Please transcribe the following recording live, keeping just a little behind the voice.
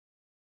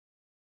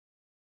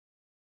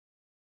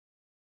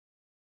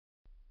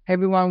Hey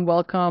everyone,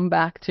 welcome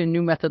back to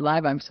New Method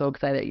Live. I'm so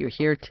excited that you're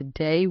here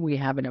today. We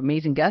have an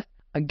amazing guest.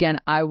 Again,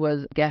 I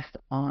was a guest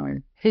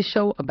on his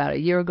show about a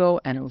year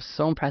ago, and I was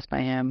so impressed by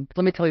him.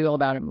 Let me tell you all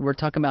about him. We're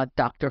talking about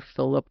Dr.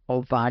 Philip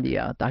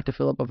Ovadia. Dr.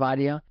 Philip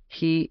Ovadia,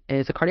 he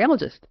is a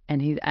cardiologist, and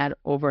he's had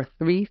over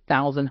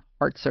 3,000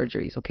 heart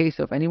surgeries. Okay,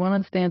 so if anyone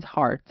understands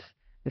hearts,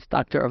 it's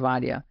Dr.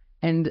 Ovadia.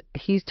 And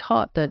he's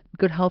taught that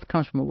good health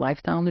comes from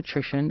lifestyle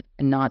nutrition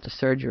and not just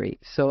surgery.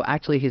 So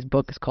actually his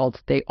book is called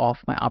Stay Off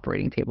My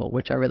Operating Table,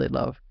 which I really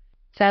love.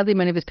 Sadly,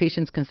 many of his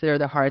patients consider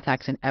their heart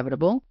attacks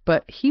inevitable,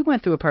 but he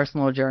went through a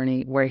personal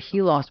journey where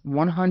he lost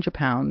 100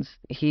 pounds.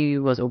 He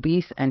was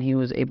obese and he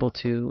was able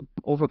to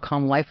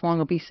overcome lifelong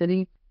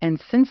obesity.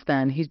 And since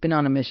then, he's been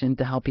on a mission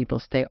to help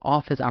people stay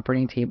off his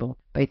operating table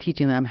by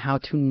teaching them how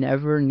to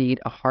never need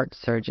a heart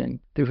surgeon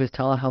through his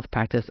telehealth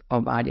practice,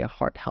 Ovadia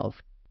Heart Health.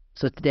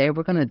 So today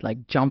we're going to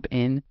jump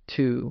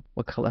into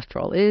what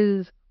cholesterol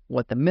is,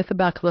 what the myth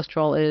about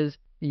cholesterol is.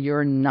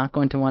 You're not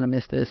going to want to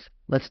miss this.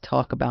 Let's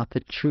talk about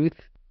the truth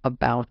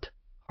about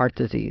heart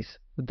disease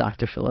with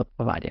Dr. Philip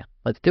Ovadia.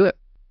 Let's do it.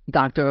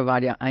 Dr.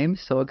 Ovadia, I am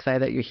so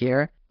excited that you're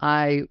here.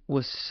 I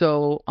was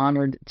so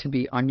honored to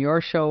be on your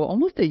show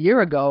almost a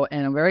year ago,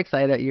 and I'm very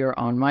excited that you're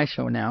on my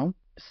show now.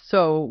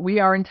 So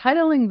we are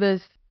entitling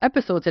this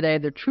episode today,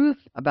 The Truth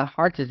About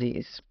Heart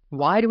Disease.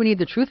 Why do we need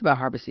the truth about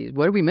heart disease?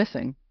 What are we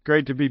missing?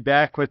 Great to be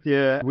back with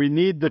you. We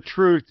need the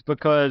truth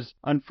because,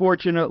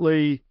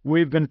 unfortunately,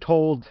 we've been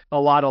told a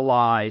lot of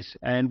lies.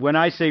 And when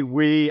I say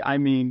we, I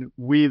mean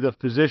we the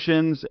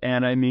physicians,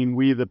 and I mean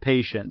we the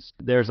patients.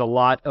 There's a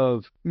lot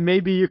of,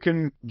 maybe you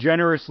can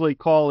generously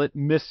call it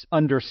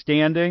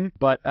misunderstanding,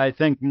 but I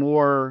think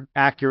more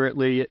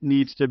accurately it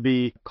needs to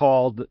be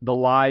called the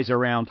lies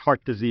around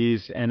heart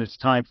disease, and it's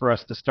time for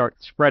us to start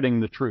spreading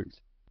the truth.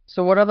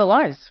 So what are the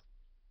lies?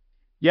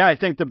 Yeah, I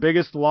think the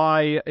biggest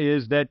lie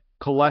is that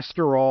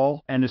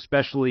cholesterol, and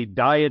especially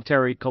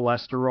dietary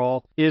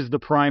cholesterol, is the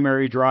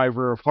primary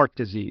driver of heart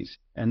disease.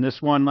 And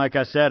this one, like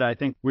I said, I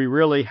think we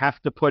really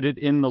have to put it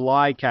in the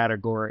lie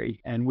category.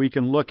 And we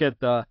can look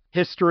at the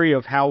history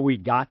of how we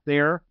got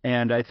there.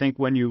 And I think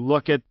when you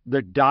look at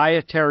the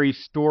dietary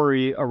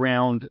story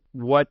around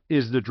what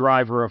is the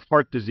driver of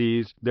heart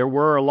disease, there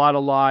were a lot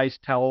of lies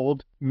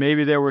told.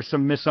 Maybe there was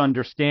some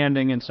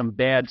misunderstanding and some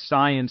bad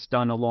science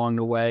done along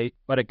the way.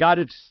 But it got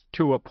it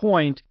to a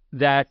point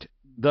that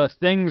the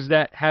things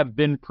that have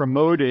been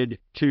promoted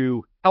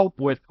to help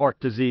with heart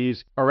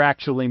disease are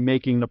actually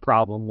making the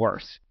problem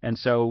worse. And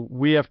so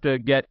we have to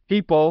get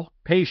people,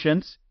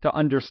 patients, to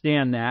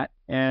understand that.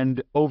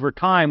 And over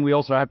time, we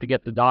also have to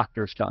get the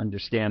doctors to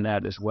understand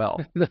that as well.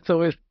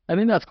 I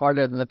think that's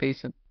harder than the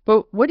patient.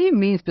 But what do you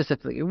mean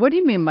specifically? What do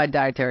you mean by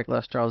dietary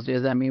cholesterol?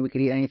 Does that mean we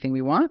could eat anything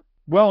we want?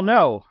 Well,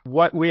 no.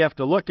 What we have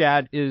to look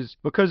at is,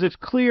 because it's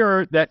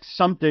clear that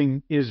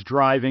something is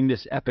driving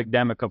this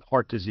epidemic of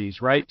heart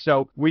disease, right?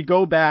 So we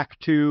go back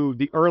to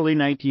the early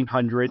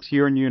 1900s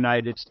here in the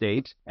United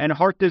States, and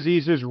heart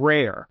disease is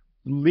rare.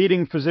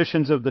 Leading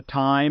physicians of the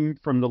time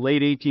from the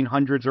late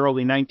 1800s,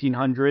 early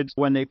 1900s,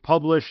 when they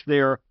published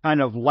their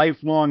kind of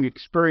lifelong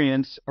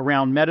experience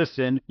around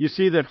medicine, you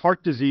see that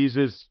heart disease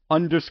is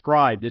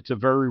undescribed. It's a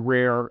very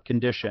rare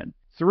condition.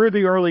 Through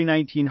the early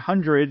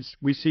 1900s,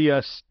 we see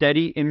a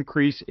steady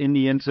increase in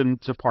the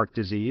incidence of heart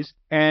disease.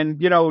 And,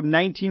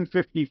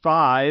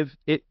 1955,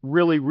 it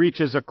really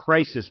reaches a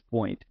crisis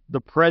point.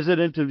 The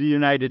President of the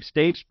United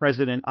States,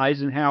 President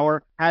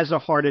Eisenhower, has a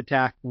heart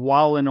attack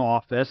while in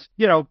office.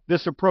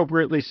 This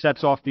appropriately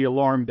sets off the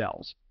alarm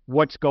bells.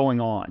 What's going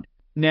on?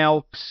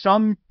 Now,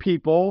 some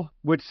people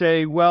would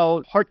say,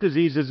 well, heart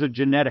disease is a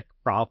genetic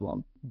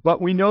problem.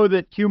 But we know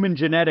that human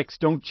genetics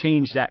don't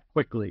change that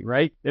quickly,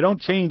 right? They don't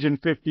change in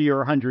 50 or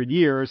 100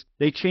 years.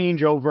 They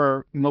change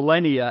over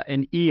millennia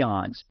and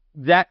eons.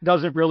 That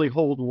doesn't really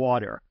hold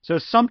water. So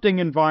something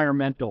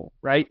environmental,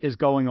 right, is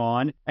going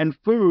on. And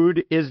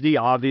food is the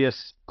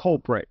obvious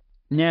culprit.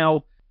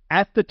 Now,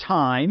 at the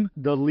time,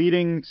 the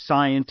leading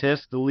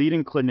scientists, the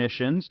leading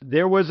clinicians,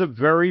 there was a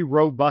very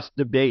robust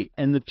debate.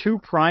 And the two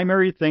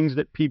primary things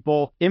that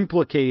people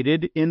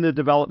implicated in the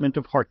development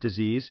of heart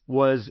disease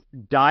was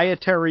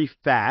dietary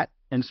fat,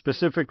 and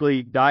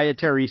specifically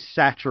dietary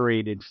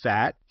saturated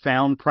fat,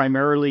 found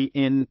primarily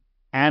in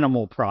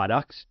animal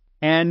products,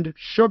 and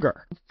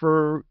sugar.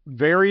 For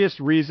various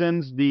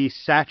reasons, the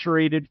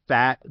saturated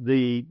fat,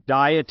 the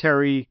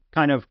dietary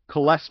kind of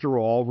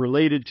cholesterol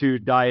related to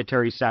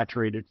dietary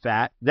saturated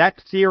fat,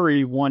 that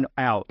theory won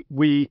out.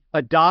 We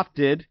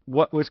adopted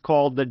what was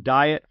called the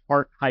diet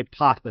heart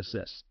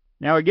hypothesis.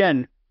 Now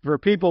again, for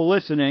people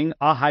listening,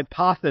 a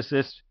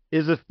hypothesis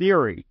is a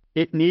theory.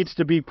 It needs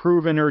to be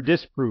proven or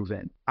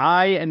disproven.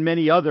 I and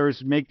many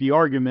others make the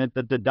argument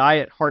that the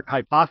diet heart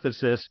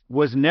hypothesis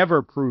was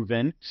never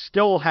proven,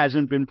 still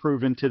hasn't been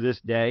proven to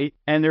this day,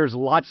 and there's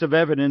lots of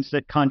evidence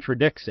that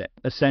contradicts it,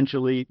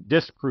 essentially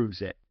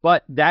disproves it.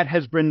 But that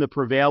has been the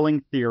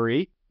prevailing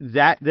theory.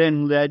 that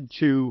then led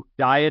to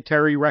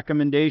dietary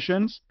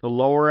recommendations to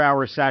lower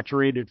our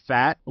saturated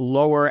fat,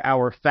 lower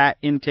our fat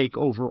intake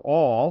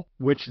overall,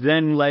 which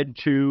then led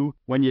to,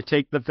 when you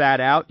take the fat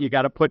out, you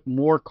got to put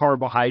more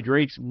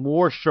carbohydrates,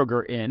 more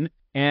sugar in.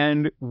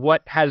 And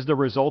what has the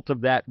result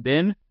of that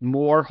been?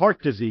 More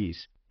heart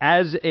disease.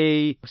 As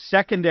a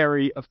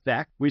secondary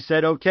effect, we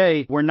said,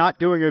 okay, we're not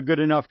doing a good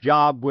enough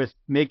job with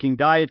making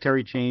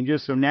dietary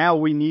changes, so now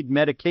we need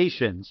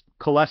medications.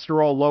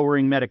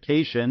 Cholesterol-lowering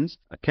medications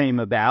came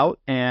about,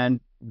 and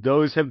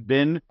those have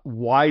been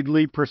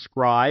widely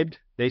prescribed.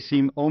 They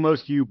seem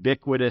almost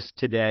ubiquitous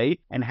today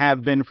and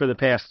have been for the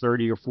past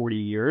 30 or 40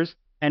 years.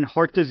 And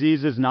heart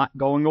disease is not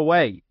going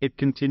away. It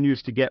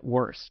continues to get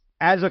worse.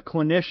 As a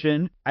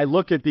clinician, I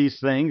look at these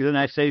things and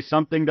I say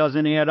something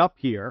doesn't add up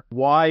here.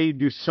 Why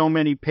do so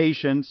many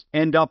patients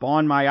end up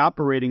on my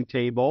operating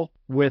table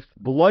with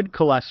blood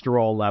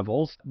cholesterol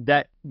levels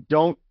that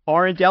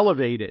aren't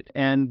elevated?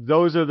 And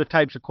those are the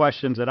types of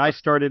questions that I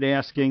started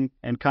asking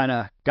and kind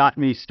of got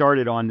me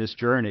started on this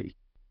journey.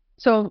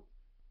 So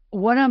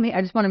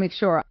I just want to make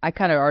sure, I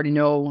kind of already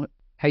know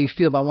how you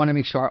feel, but I want to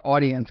make sure our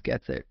audience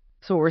gets it.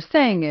 So what we're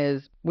saying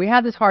is we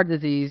had this heart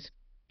disease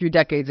a few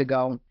decades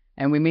ago,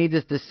 and we made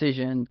this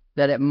decision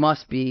that it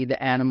must be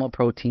the animal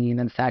protein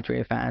and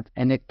saturated fats,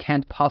 and it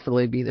can't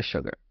possibly be the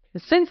sugar.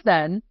 Since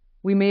then,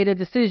 we made a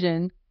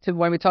decision to,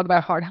 when we talk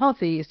about heart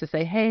healthy, is to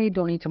say, hey,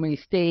 don't eat too many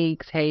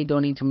steaks, hey,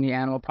 don't eat too many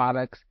animal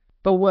products.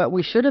 But what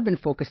we should have been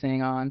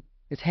focusing on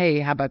is, hey,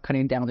 how about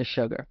cutting down the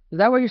sugar? Is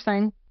that what you're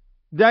saying?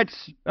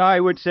 That's, I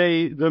would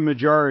say, the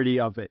majority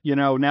of it.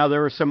 Now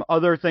there are some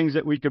other things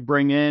that we could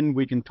bring in.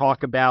 We can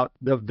talk about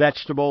the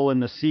vegetable and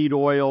the seed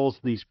oils,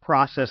 these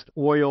processed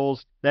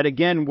oils that,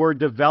 again, were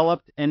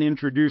developed and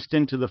introduced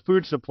into the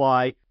food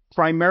supply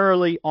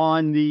primarily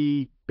on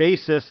the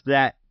basis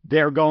that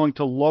they're going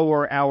to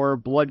lower our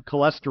blood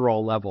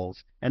cholesterol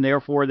levels, and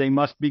therefore they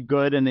must be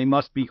good and they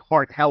must be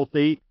heart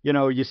healthy.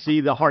 You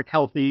see the heart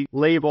healthy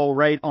label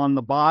right on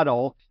the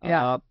bottle.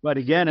 Yeah. But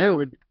again,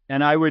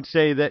 I would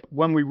say that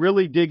when we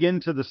really dig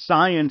into the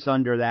science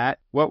under that,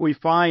 what we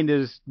find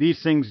is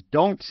these things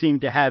don't seem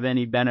to have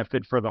any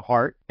benefit for the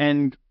heart.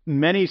 And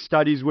many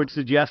studies would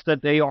suggest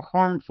that they are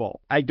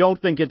harmful. I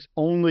don't think it's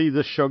only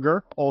the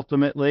sugar.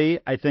 Ultimately,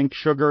 I think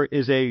sugar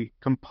is a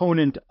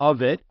component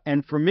of it.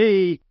 And for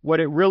me, what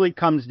it really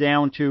comes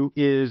down to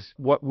is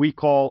what we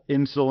call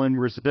insulin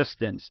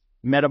resistance,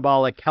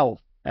 metabolic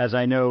health, as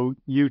I know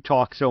you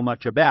talk so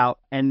much about,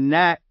 and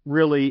that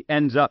really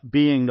ends up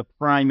being the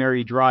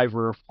primary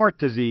driver of heart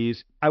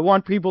disease. I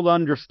want people to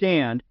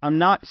understand, I'm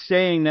not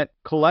saying that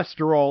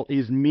cholesterol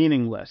is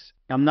meaningless.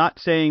 I'm not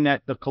saying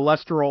that the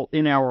cholesterol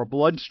in our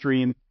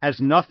bloodstream has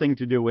nothing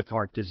to do with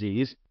heart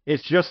disease.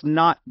 It's just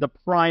not the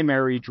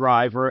primary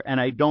driver, and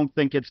I don't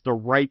think it's the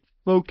right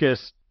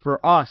focus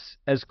for us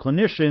as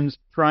clinicians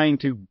trying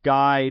to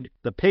guide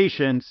the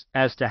patients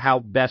as to how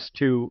best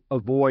to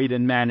avoid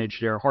and manage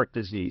their heart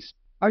disease.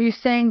 Are you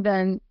saying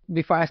then,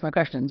 before I ask my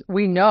questions,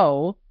 we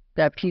know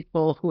that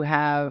people who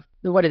have,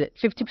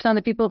 50% of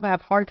the people who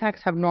have heart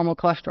attacks have normal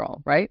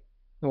cholesterol, right?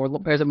 Or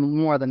is it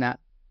more than that?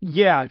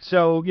 Yeah,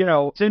 so,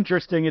 it's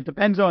interesting. It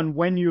depends on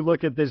when you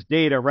look at this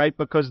data, right?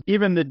 Because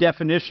even the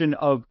definition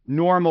of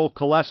normal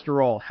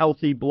cholesterol,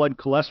 healthy blood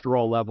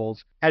cholesterol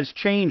levels, has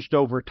changed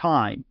over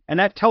time. And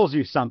that tells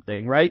you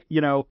something, right?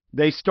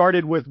 They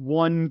started with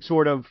one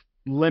sort of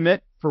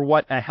limit for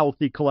what a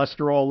healthy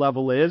cholesterol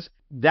level is.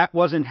 That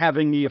wasn't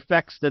having the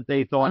effects that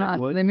they thought it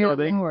would.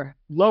 They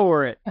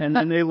lower it, and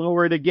then they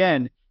lower it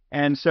again.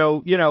 And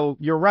so,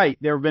 you're right.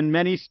 There have been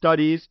many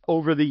studies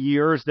over the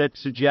years that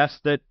suggest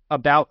that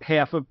about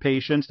half of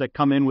patients that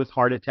come in with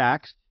heart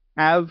attacks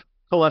have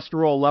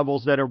cholesterol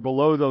levels that are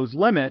below those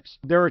limits.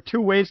 There are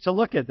two ways to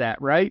look at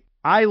that, right?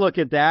 I look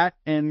at that,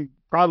 and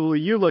probably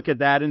you look at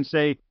that and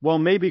say, well,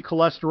 maybe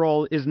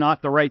cholesterol is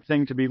not the right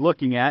thing to be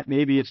looking at.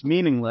 Maybe it's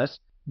meaningless.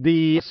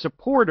 The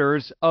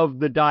supporters of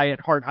the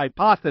diet heart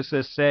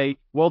hypothesis say,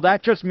 well,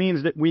 that just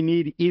means that we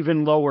need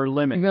even lower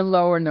limits. Even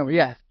lower number,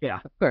 yes. Yeah.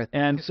 Of course.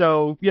 And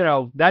so,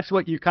 that's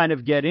what you kind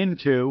of get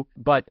into.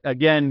 But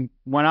again,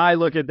 when I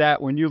look at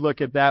that, when you look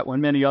at that,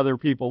 when many other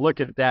people look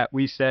at that,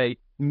 we say,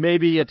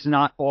 maybe it's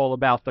not all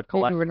about the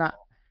cholesterol.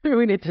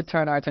 We need to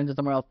turn our attention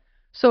somewhere else.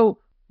 So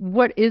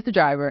what is the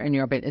driver in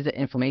your opinion? Is it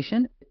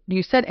inflammation?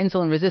 You said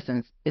insulin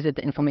resistance. Is it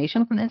the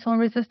inflammation from insulin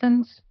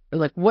resistance?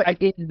 Or what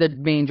is the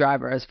main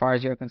driver as far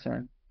as you're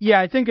concerned?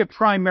 Yeah, I think it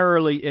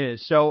primarily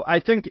is. So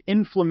I think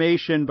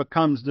inflammation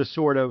becomes the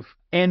sort of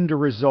end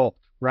result,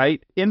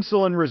 right?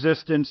 Insulin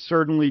resistance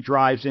certainly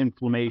drives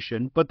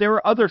inflammation, but there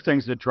are other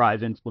things that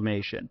drive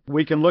inflammation.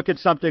 We can look at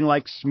something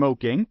like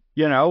smoking,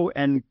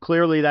 and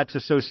clearly that's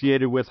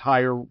associated with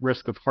higher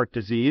risk of heart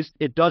disease.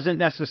 It doesn't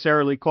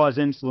necessarily cause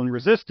insulin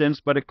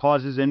resistance, but it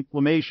causes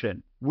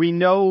inflammation. We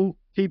know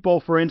people,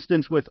 for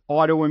instance, with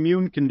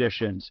autoimmune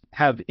conditions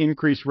have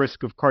increased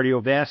risk of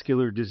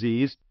cardiovascular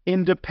disease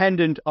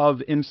independent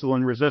of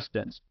insulin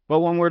resistance. But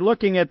when we're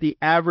looking at the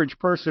average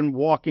person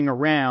walking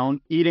around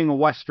eating a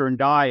Western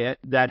diet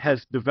that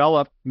has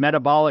developed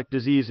metabolic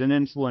disease and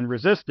insulin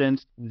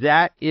resistance,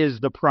 that is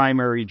the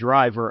primary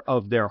driver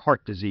of their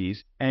heart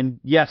disease.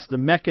 And yes, the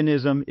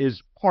mechanism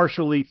is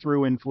partially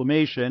through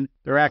inflammation.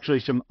 There are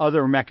actually some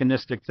other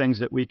mechanistic things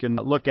that we can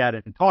look at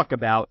and talk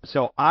about.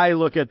 So I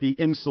look at the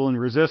insulin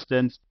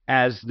resistance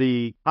as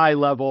the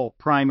high-level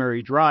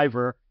primary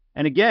driver.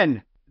 And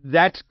again,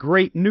 that's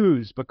great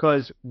news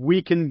because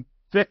we can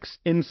fix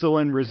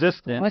insulin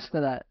resistance. What's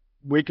for that?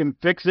 We can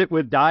fix it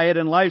with diet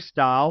and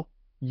lifestyle.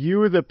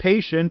 You, the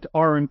patient,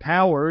 are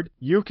empowered.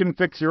 You can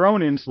fix your own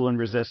insulin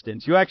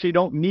resistance. You actually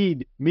don't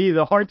need me,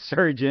 the heart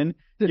surgeon,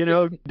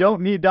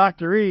 don't need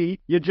Dr. E.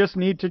 You just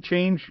need to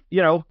change,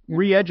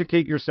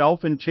 re-educate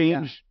yourself and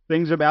change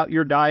things about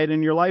your diet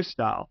and your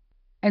lifestyle.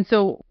 And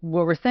so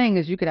what we're saying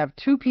is you could have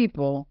two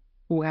people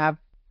who have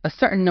a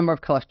certain number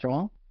of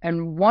cholesterol,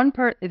 and one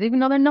person, even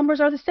though their numbers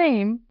are the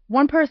same,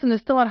 one person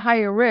is still at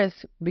higher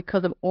risk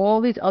because of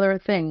all these other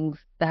things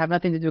that have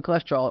nothing to do with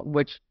cholesterol,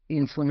 which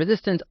insulin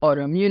resistance,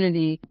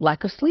 autoimmunity,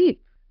 lack of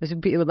sleep. This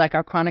would be like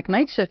our chronic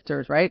night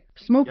shifters, right?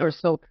 Smokers.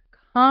 Yep. So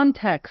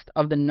context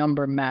of the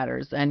number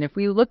matters. And if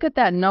we look at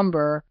that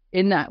number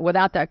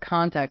without that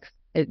context,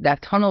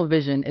 that tunnel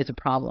vision is a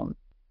problem.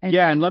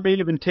 And let me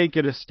even take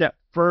it a step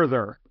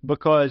further,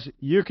 because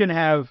you can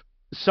have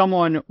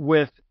someone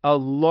with a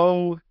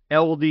low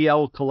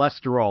LDL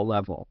cholesterol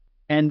level,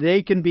 and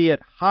they can be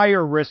at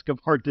higher risk of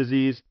heart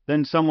disease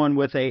than someone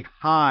with a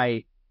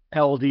high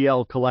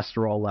LDL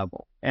cholesterol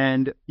level.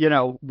 And,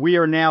 we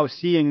are now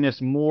seeing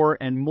this more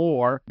and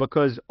more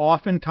because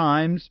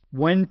oftentimes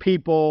when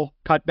people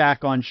cut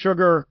back on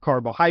sugar,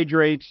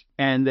 carbohydrates,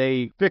 and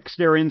they fix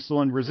their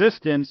insulin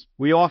resistance,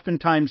 we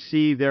oftentimes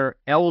see their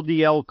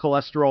LDL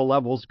cholesterol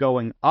levels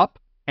going up,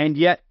 and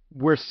yet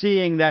we're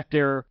seeing that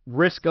their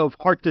risk of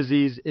heart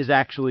disease is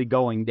actually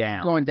going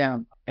down. Going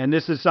down. And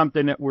this is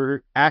something that we're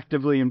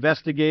actively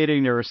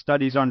investigating. There are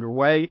studies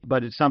underway,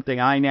 but it's something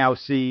I now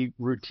see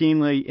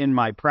routinely in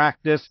my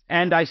practice.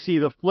 And I see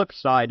the flip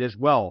side as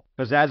well,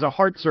 because as a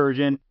heart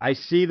surgeon, I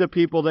see the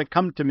people that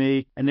come to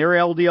me and their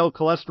LDL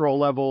cholesterol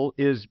level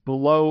is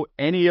below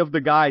any of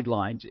the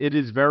guidelines. It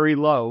is very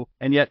low,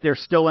 and yet they're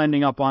still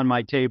ending up on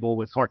my table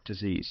with heart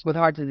disease. With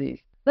heart disease.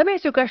 Let me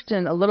ask you a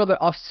question a little bit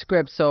off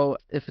script, so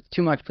if it's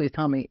too much, please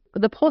tell me.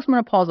 The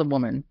postmenopausal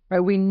woman, right?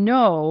 We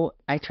know,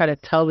 I try to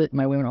tell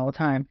my women all the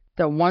time,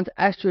 that once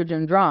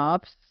estrogen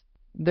drops,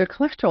 their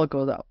cholesterol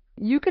goes up.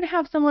 You can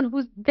have someone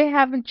they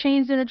haven't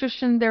changed their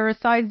nutrition, they're a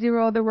size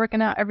 0, they're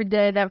working out every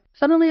day, that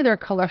suddenly their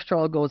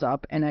cholesterol goes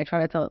up, and I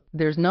try to tell,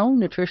 there's no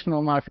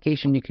nutritional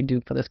modification you can do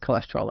for this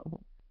cholesterol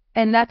level.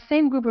 And that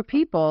same group of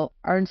people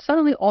are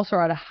suddenly also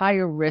at a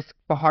higher risk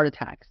for heart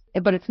attacks.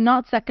 But it's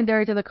not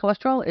secondary to the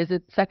cholesterol. Is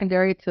it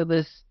secondary to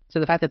the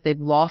fact that they've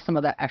lost some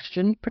of that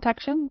estrogen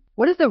protection?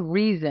 What is the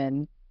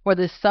reason for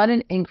this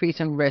sudden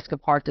increase in risk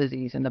of heart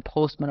disease in the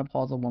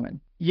postmenopausal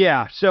woman?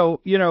 Yeah.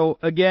 So,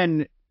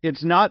 again,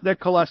 it's not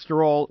that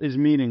cholesterol is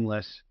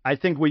meaningless. I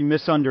think we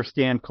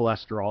misunderstand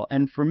cholesterol.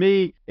 And for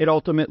me, it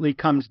ultimately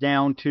comes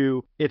down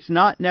to it's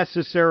not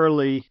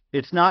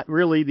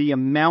really the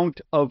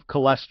amount of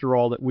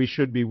cholesterol that we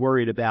should be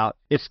worried about.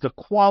 It's the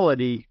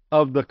quality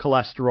of the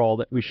cholesterol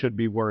that we should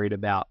be worried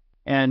about.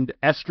 And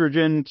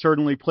estrogen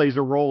certainly plays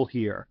a role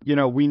here.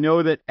 We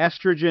know that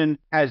estrogen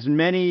has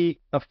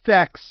many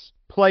effects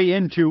play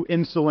into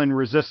insulin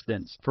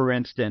resistance, for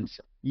instance.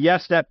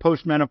 Yes, that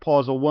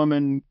postmenopausal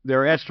woman,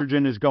 their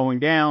estrogen is going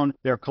down,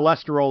 their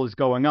cholesterol is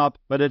going up,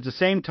 but at the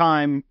same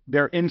time,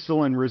 their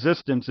insulin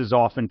resistance is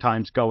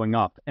oftentimes going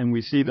up. And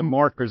we see the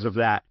markers of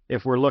that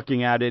if we're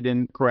looking at it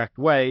in the correct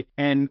way.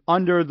 And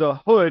under the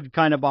hood,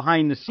 kind of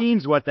behind the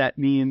scenes, what that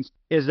means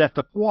is that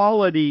the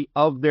quality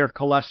of their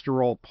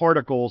cholesterol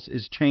particles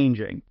is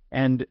changing.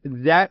 And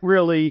that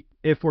really,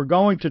 if we're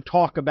going to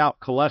talk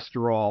about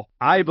cholesterol,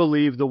 I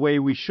believe the way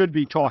we should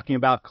be talking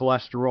about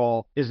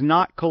cholesterol is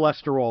not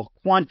cholesterol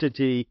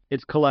quantity,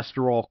 it's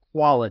cholesterol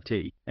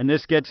quality. And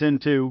this gets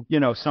into,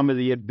 some of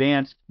the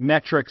advanced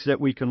metrics that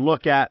we can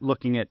look at,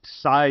 looking at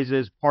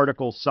sizes,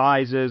 particle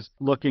sizes,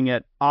 looking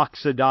at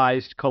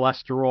oxidized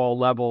cholesterol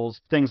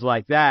levels, things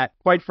like that.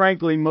 Quite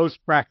frankly, most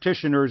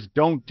practitioners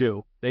don't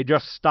do. They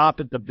just stop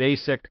at the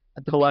basic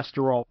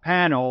cholesterol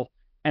panel,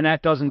 and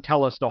that doesn't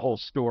tell us the whole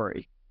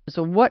story.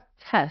 So what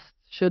tests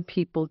should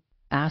people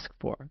ask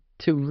for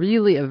to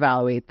really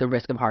evaluate the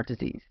risk of heart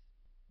disease?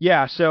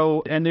 Yeah,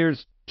 and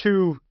there's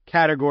two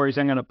categories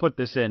I'm going to put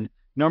this in.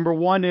 Number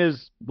one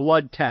is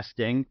blood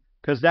testing,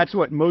 because that's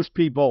what most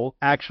people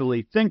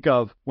actually think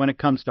of when it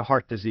comes to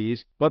heart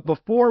disease. But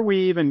before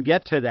we even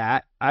get to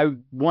that, I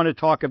want to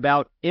talk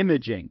about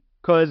imaging,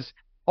 because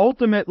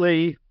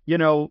ultimately,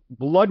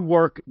 blood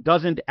work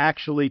doesn't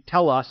actually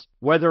tell us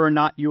whether or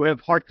not you have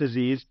heart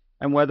disease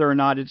and whether or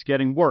not it's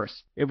getting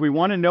worse. If we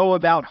want to know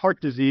about heart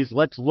disease,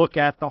 let's look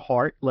at the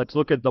heart. Let's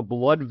look at the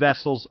blood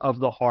vessels of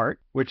the heart,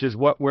 which is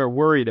what we're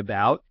worried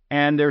about.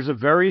 And there's a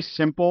very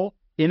simple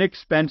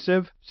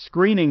inexpensive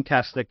screening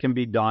test that can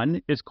be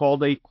done. It's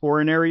called a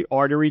coronary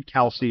artery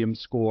calcium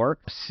score,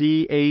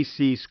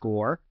 CAC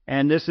score.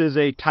 And this is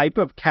a type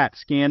of CAT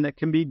scan that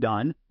can be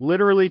done.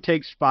 Literally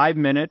takes 5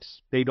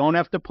 minutes. They don't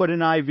have to put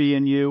an IV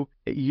in you.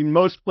 In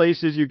most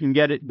places, you can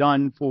get it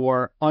done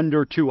for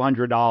under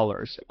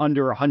 $200,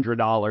 under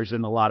 $100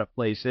 in a lot of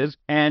places.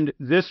 And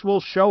this will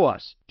show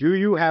us, do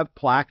you have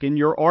plaque in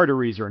your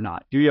arteries or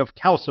not? Do you have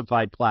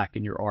calcified plaque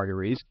in your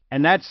arteries?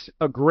 And that's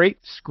a great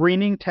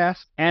screening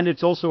test. And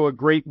it's also a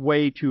great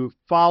way to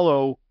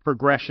follow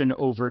progression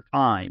over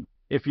time.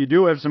 If you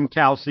do have some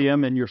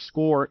calcium and your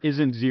score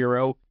isn't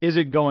zero, is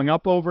it going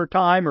up over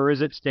time or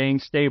is it staying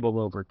stable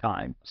over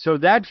time? So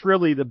that's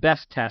really the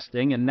best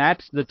testing, and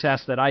that's the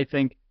test that I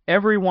think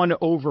everyone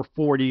over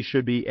 40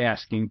 should be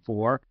asking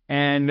for.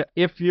 And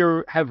if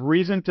you have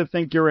reason to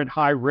think you're at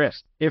high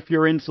risk, if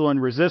you're insulin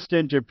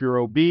resistant, if you're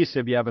obese,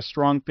 if you have a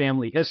strong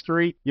family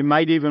history, you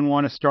might even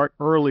want to start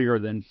earlier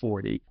than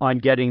 40 on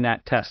getting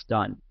that test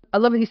done. I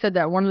love that you said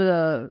that. One of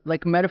the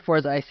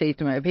metaphors I say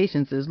to my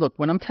patients is, look,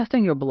 when I'm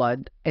testing your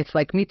blood, it's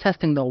like me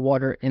testing the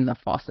water in the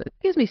faucet.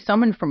 It gives me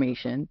some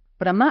information,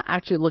 but I'm not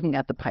actually looking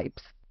at the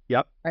pipes.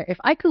 Yep. Right? If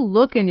I could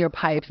look in your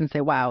pipes and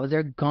say, wow, is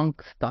there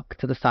gunk stuck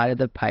to the side of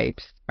the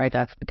pipes? Right?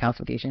 That's the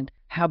calcification.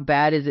 How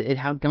bad is it?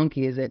 How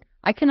gunky is it?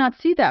 I cannot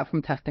see that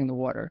from testing the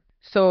water.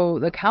 So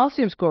the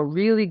calcium score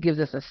really gives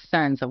us a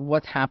sense of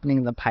what's happening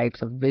in the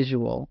pipes, of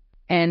visual.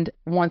 And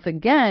once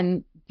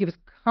again, gives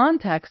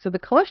context to the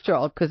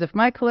cholesterol, because if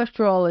my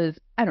cholesterol is,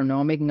 I don't know,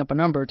 I'm making up a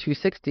number,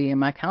 260, and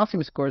my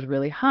calcium score is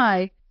really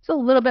high, it's a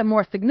little bit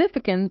more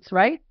significant,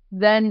 right,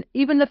 than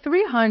even the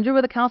 300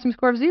 with a calcium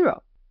score of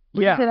 0.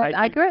 Would you say that's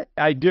accurate?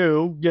 I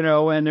do,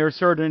 and there are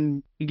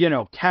certain,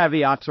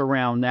 caveats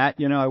around that.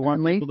 I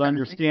want people to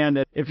understand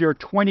that if you're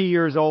 20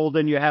 years old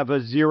and you have a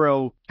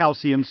 0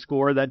 calcium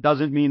score, that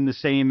doesn't mean the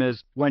same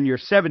as when you're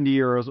 70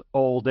 years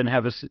old and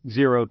have a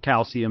 0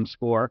 calcium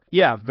score.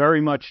 Yeah, very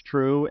much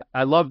true.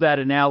 I love that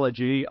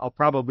analogy. I'll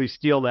probably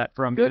steal that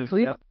from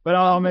you, but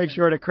I'll make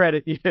sure to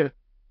credit you.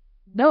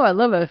 No, I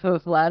love it. So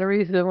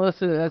flattery is the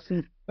most,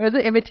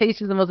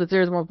 imitation is the most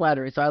sincere, more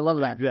flattery. So I love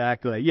that.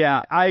 Exactly.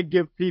 Yeah. I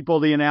give people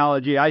the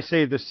analogy. I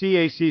say the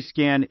CAC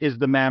scan is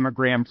the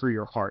mammogram for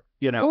your heart.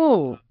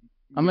 Oh,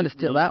 I'm going to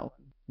steal that one.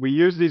 We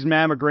use these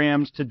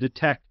mammograms to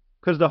detect,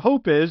 because the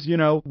hope is,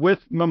 with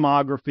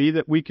mammography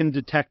that we can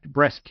detect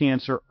breast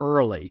cancer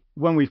early.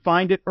 When we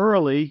find it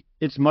early,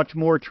 it's much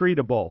more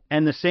treatable.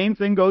 And the same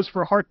thing goes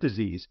for heart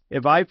disease.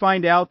 If I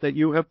find out that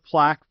you have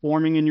plaque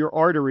forming in your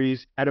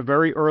arteries at a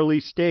very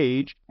early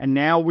stage, and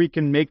now we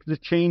can make the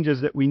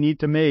changes that we need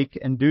to make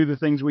and do the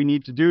things we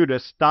need to do to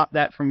stop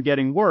that from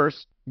getting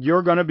worse,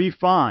 you're going to be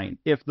fine.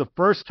 If the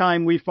first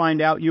time we find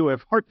out you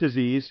have heart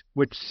disease,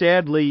 which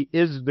sadly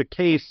is the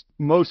case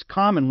most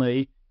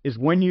commonly, is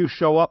when you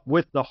show up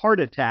with the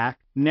heart attack,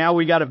 now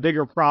we got a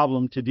bigger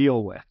problem to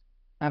deal with.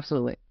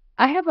 Absolutely.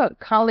 I have a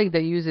colleague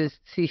that uses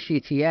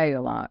CCTA a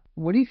lot.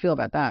 What do you feel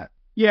about that?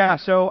 Yeah,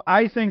 so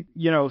I think,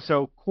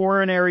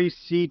 coronary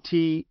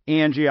CT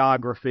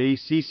angiography,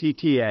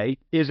 CCTA,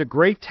 is a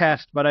great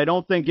test, but I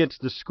don't think it's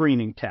the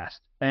screening test.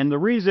 And the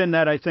reason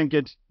that I think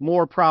it's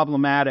more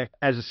problematic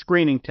as a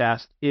screening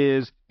test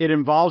is it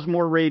involves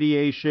more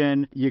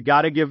radiation. You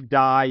got to give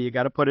dye. You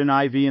got to put an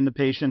IV in the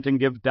patient and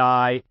give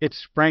dye.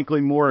 It's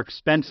frankly more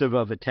expensive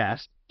of a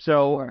test.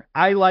 So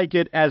I like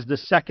it as the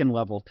second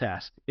level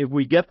test. If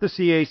we get the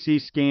CAC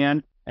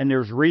scan and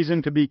there's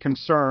reason to be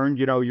concerned,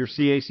 your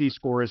CAC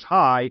score is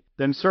high,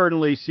 then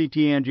certainly CT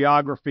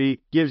angiography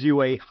gives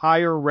you a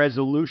higher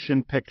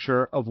resolution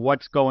picture of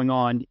what's going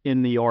on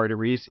in the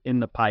arteries, in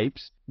the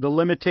pipes. The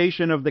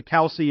limitation of the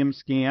calcium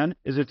scan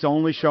is it's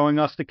only showing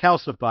us the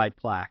calcified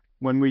plaque.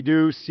 When we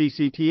do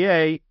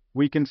CCTA,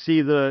 we can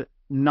see the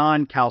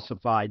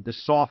non-calcified, the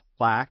soft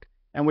plaque,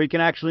 and we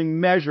can actually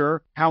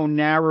measure how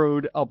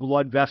narrowed a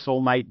blood vessel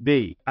might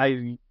be.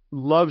 I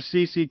love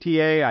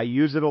CCTA. I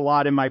use it a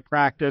lot in my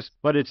practice,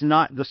 but it's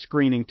not the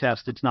screening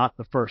test. It's not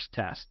the first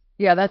test.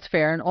 Yeah, that's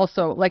fair. And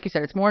also, like you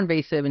said, it's more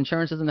invasive.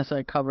 Insurance doesn't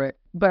necessarily cover it.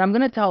 But I'm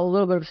going to tell a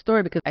little bit of a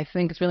story because I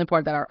think it's really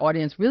important that our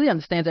audience really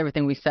understands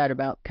everything we said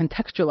about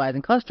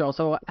contextualizing cholesterol.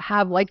 So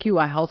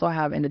I also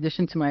have, in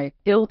addition to my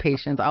ill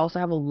patients, I also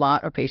have a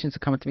lot of patients who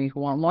come to me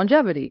who want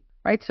longevity.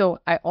 Right? So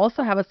I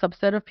also have a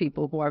subset of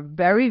people who are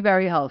very,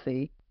 very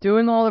healthy,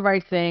 doing all the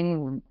right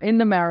thing, in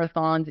the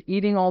marathons,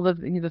 eating all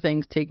the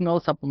things, taking all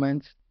the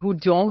supplements, who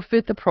don't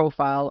fit the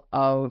profile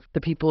of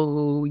the people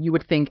who you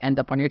would think end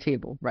up on your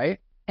table,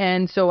 right?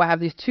 And so I have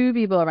these two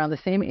people around the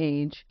same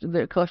age.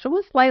 The cholesterol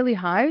was slightly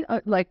high.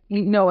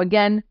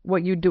 Again,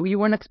 what you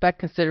wouldn't expect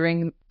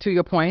considering, to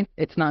your point,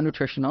 it's not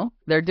nutritional.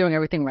 They're doing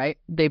everything right.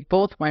 They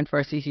both went for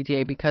a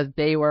CCTA because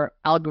they were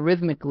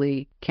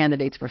algorithmically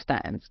candidates for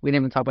statins. We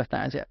didn't even talk about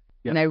statins yet.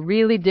 Yep. And I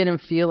really didn't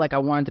feel like I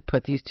wanted to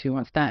put these two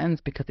on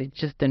statins because they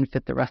just didn't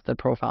fit the rest of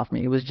the profile for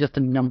me. It was just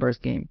a numbers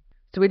game.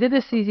 So we did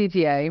the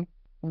CCTA.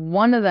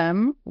 One of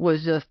them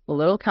was just a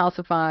little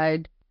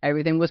calcified.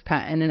 Everything was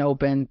patent and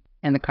open.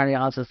 And the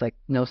cardiologist was like,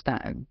 no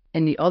statin.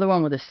 And the other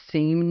one with the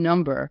same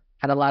number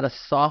had a lot of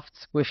soft,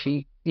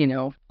 squishy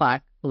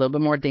plaque, a little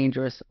bit more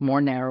dangerous,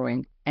 more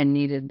narrowing, and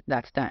needed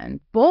that statin.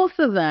 Both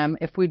of them,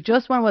 if we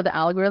just went with the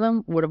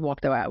algorithm, would have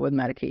walked out with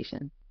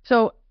medication.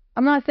 So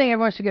I'm not saying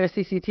everyone should get a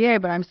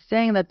CCTA, but I'm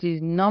saying that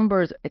these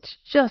numbers, it's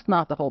just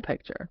not the whole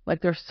picture.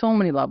 Like, there's so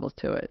many levels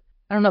to it.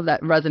 I don't know if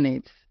that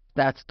resonates,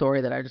 that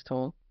story that I just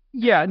told.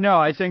 Yeah, no,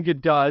 I think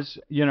it does.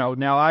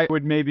 Now I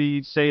would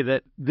maybe say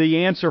that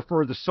the answer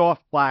for the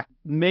soft plaque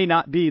may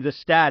not be the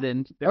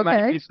statin. There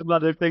might be some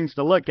other things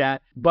to look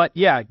at. But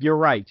yeah, you're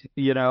right.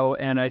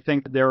 And I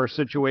think there are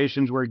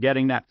situations where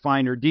getting that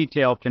finer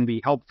detail can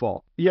be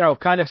helpful.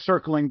 Kind of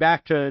circling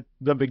back to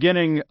the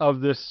beginning of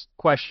this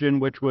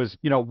question, which was,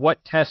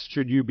 what tests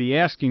should you be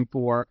asking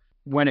for?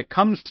 When it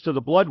comes to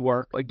the blood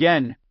work,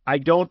 again, I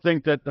don't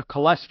think that the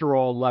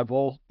cholesterol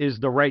level is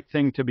the right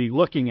thing to be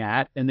looking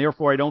at, and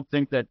therefore I don't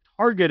think that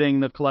targeting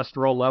the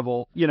cholesterol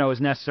level,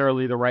 is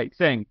necessarily the right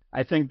thing.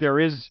 I think there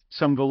is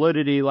some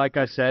validity, like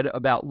I said,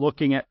 about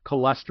looking at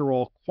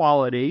cholesterol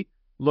quality,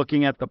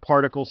 looking at the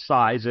particle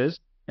sizes,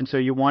 and so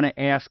you want to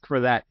ask for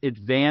that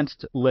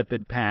advanced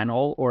lipid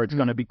panel, or it's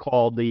going to be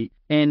called the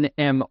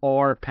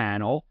NMR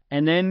panel.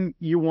 And then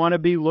you want to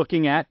be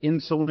looking at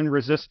insulin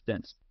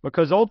resistance,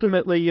 because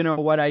ultimately,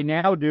 what I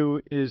now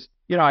do is,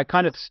 I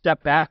kind of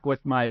step back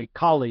with my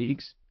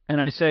colleagues and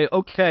I say,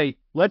 okay,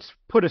 let's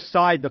put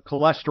aside the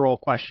cholesterol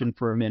question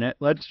for a minute.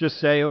 Let's just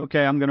say,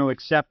 okay, I'm going to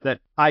accept that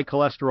high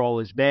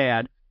cholesterol is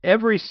bad.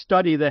 Every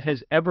study that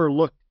has ever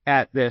looked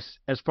at this,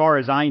 as far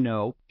as I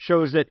know,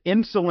 shows that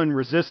insulin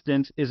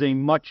resistance is a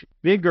much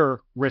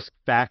bigger risk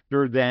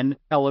factor than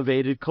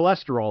elevated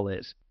cholesterol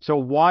is. So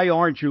why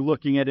aren't you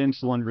looking at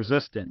insulin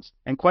resistance?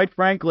 And quite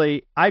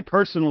frankly, I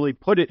personally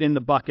put it in the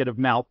bucket of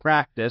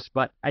malpractice,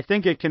 but I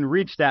think it can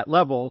reach that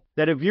level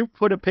that if you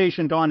put a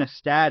patient on a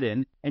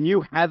statin and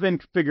you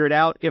haven't figured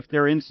out if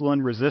they're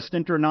insulin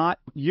resistant or not,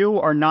 you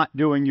are not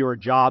doing your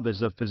job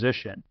as a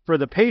physician. For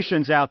the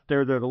patients out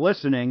there that are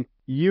listening,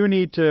 you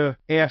need to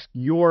ask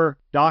your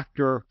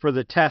doctor for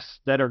the tests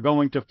that are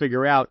going to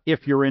figure out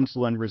if you're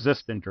insulin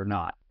resistant or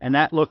not. And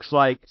that looks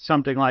like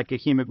something like a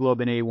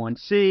hemoglobin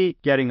A1C,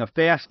 getting a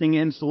fasting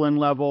insulin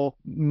level.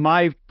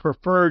 My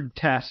preferred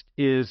test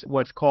is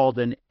what's called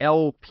an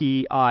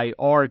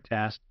LPIR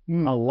test, a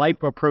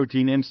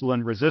lipoprotein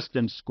insulin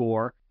resistance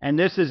score. And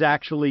this is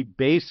actually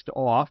based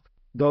off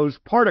those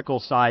particle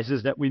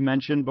sizes that we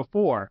mentioned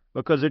before,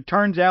 because it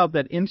turns out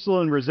that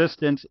insulin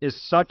resistance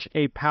is such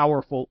a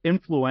powerful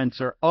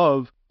influencer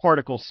of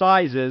particle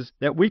sizes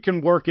that we can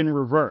work in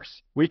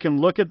reverse. We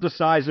can look at the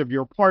size of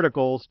your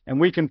particles and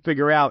we can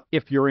figure out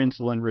if you're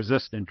insulin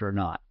resistant or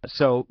not.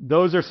 So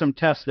those are some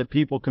tests that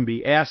people can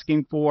be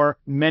asking for.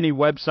 Many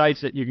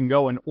websites that you can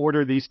go and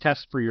order these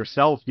tests for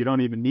yourself. You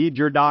don't even need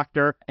your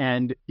doctor.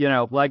 And,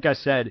 like I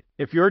said,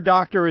 if your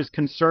doctor is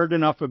concerned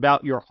enough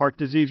about your heart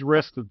disease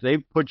risk that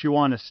they've put you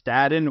on a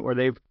statin or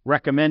they've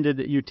recommended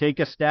that you take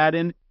a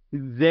statin,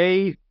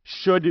 they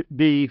should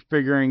be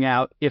figuring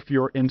out if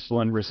you're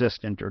insulin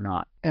resistant or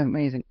not.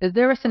 Amazing. Is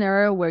there a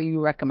scenario where you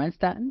recommend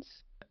statins?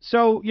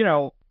 So,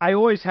 I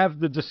always have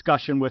the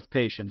discussion with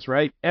patients,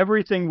 right?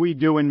 Everything we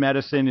do in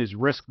medicine is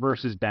risk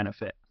versus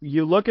benefit.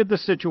 You look at the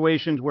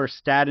situations where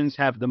statins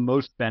have the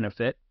most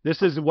benefit.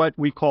 This is what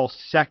we call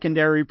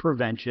secondary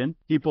prevention.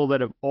 People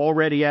that have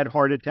already had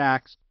heart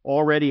attacks,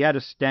 already had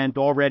a stent,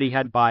 already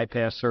had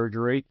bypass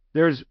surgery.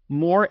 There's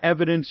more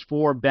evidence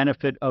for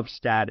benefit of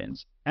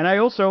statins. And I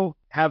also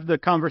have the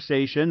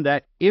conversation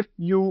that if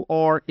you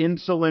are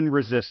insulin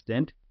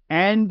resistant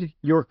and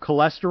your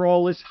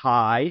cholesterol is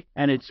high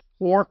and it's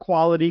poor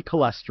quality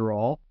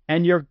cholesterol,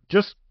 and you're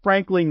just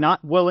frankly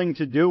not willing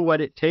to do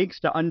what it takes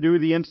to undo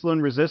the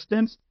insulin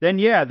resistance, then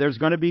yeah, there's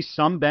going to be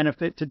some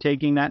benefit to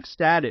taking that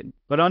statin.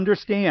 But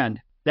understand,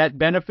 that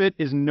benefit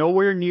is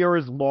nowhere near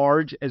as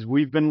large as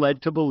we've been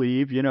led to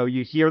believe.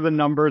 You hear the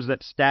numbers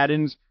that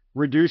statins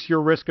reduce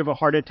your risk of a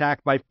heart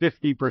attack by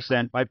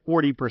 50%, by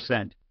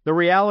 40%. The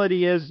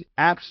reality is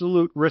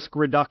absolute risk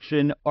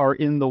reduction are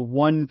in the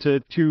 1 to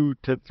 2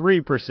 to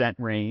 3%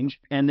 range,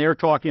 and they're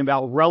talking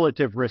about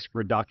relative risk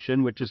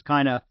reduction, which is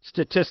kind of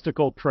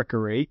statistical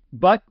trickery.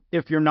 But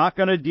if you're not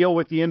going to deal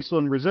with the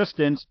insulin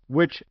resistance,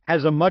 which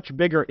has a much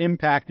bigger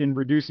impact in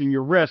reducing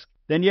your risk,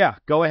 then yeah,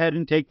 go ahead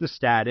and take the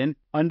statin.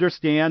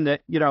 Understand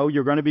that,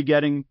 you're going to be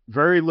getting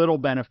very little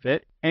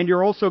benefit, and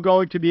you're also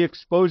going to be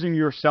exposing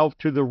yourself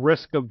to the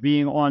risk of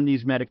being on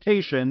these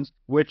medications,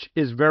 which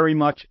is very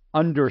much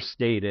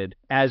understated.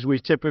 As we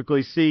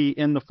typically see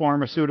in the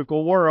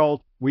pharmaceutical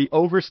world, we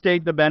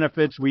overstate the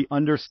benefits, we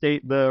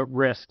understate the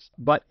risks,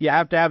 but you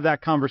have to have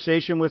that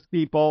conversation with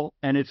people,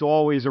 and it's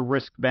always a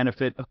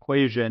risk-benefit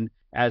equation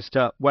as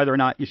to whether or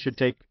not you should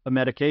take a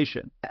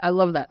medication. I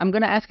love that. I'm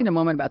going to ask you in a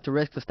moment about the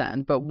risks of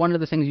statins, but one of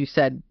the things you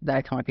said that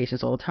I tell my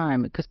patients all the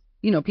time, because,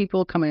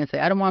 people come in and say,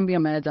 I don't want to be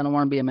on meds, I don't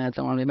want to be on meds, I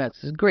don't want to be on meds.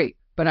 This is great.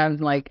 But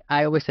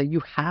I always say, you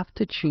have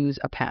to choose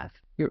a path.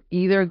 You're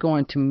either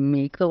going to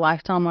make the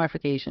lifestyle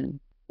modification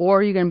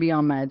or you're going to be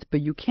on meds,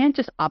 but you can't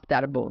just opt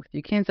out of both.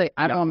 You can't say,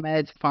 I don't want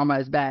meds,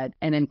 pharma is bad,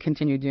 and then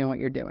continue doing what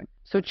you're doing.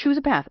 So choose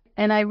a path.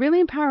 And I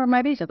really empower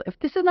my patients. If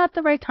this is not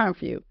the right time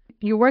for you,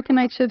 you're working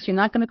night shifts, you're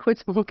not going to quit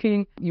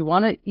smoking, you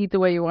want to eat the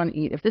way you want to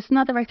eat. If this is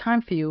not the right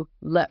time for you,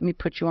 let me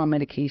put you on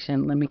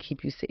medication. Let me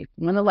keep you safe.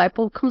 When the light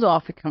bulb comes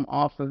off, you come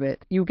off of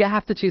it. You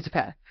have to choose a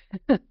path,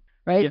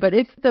 right? Yeah. But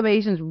if the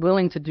patient's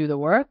willing to do the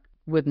work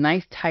with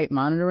nice, tight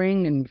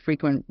monitoring and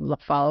frequent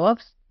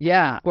follow-ups,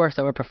 yeah, of course,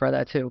 I would prefer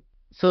that too.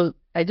 So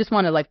I just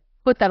want to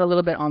put that a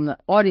little bit on the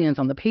audience,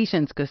 on the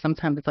patients, because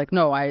sometimes it's like,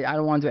 no, I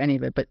don't want to do any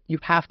of it, but you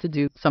have to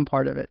do some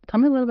part of it. Tell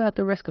me a little about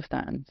the risk of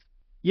statins.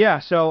 Yeah,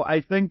 so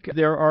I think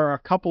there are a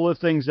couple of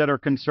things that are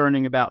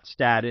concerning about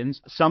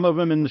statins, some of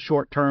them in the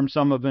short term,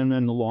 some of them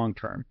in the long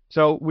term.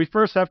 So we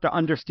first have to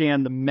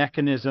understand the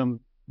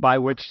mechanism by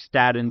which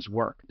statins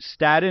work.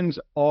 Statins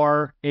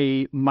are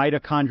a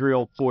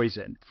mitochondrial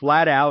poison.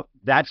 Flat out,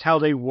 that's how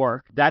they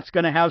work. That's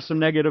going to have some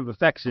negative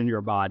effects in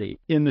your body.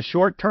 In the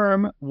short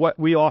term, what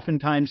we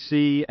oftentimes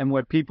see and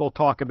what people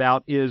talk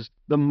about is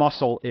the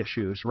muscle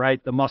issues,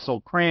 right? The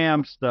muscle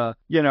cramps, the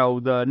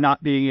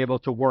not being able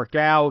to work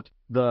out,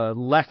 the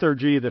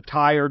lethargy, the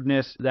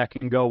tiredness that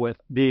can go with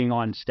being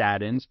on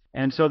statins.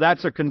 And so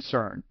that's a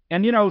concern.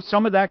 And,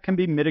 some of that can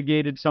be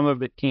mitigated, some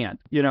of it can't.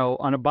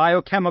 On a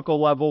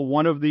biochemical level,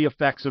 one of the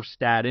effects of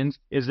statins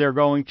is they're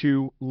going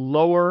to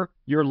lower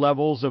your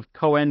levels of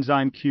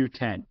coenzyme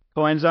Q10.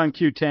 Coenzyme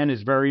Q10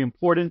 is very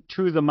important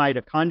to the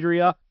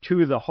mitochondria,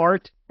 to the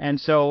heart. And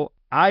so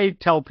I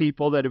tell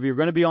people that if you're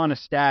going to be on a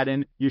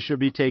statin, you should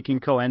be taking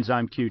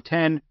coenzyme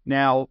Q10.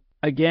 Now,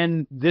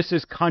 again, this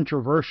is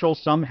controversial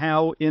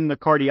somehow in the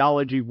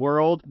cardiology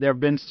world. There have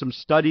been some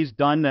studies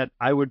done that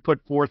I would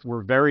put forth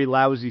were very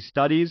lousy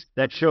studies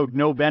that showed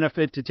no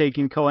benefit to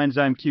taking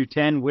coenzyme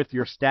Q10 with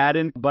your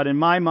statin. But in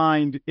my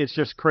mind, it's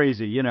just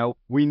crazy.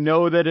 We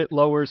know that it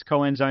lowers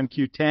coenzyme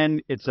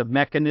Q10. It's a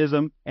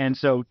mechanism. And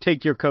so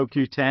take your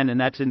CoQ10,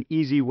 and that's an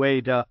easy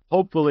way to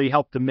hopefully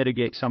help to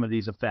mitigate some of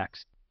these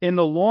effects. In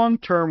the long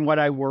term, what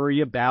I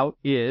worry about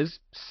is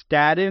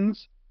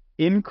statins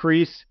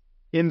increase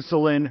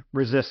insulin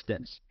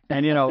resistance.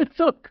 And, It's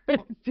so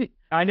crazy.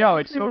 I know,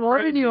 it's so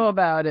warning you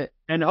about it.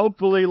 And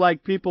hopefully,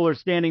 people are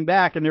standing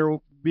back and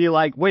they'll be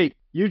like, wait,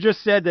 you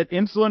just said that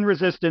insulin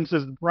resistance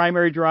is the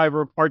primary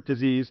driver of heart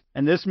disease,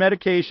 and this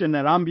medication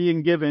that I'm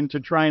being given to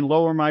try and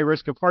lower my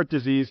risk of heart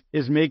disease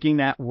is making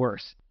that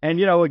worse. And,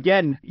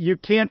 again, you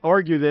can't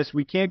argue this.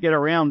 We can't get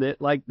around it.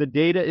 The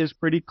data is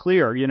pretty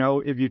clear.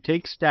 If you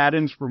take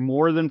statins for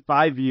more than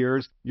 5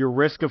 years, your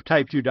risk of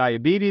type 2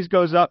 diabetes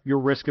goes up, your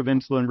risk of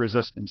insulin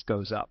resistance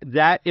goes up.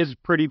 That is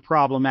pretty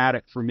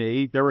problematic for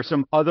me. There are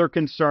some other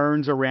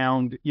concerns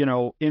around,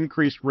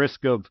 increased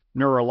risk of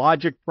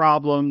neurologic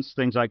problems,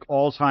 things like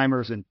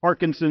Alzheimer's and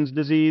Parkinson's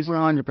disease.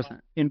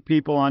 100%. In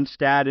people on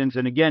statins.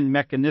 And again,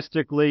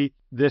 mechanistically,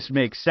 this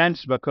makes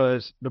sense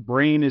because the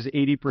brain is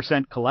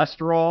 80%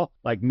 cholesterol.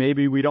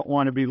 Maybe we don't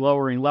want to be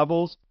lowering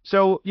levels.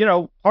 So,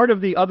 part of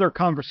the other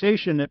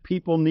conversation that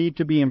people need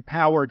to be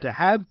empowered to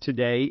have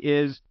today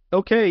is,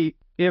 okay,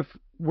 if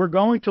we're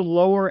going to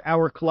lower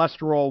our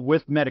cholesterol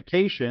with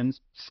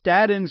medications,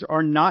 statins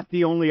are not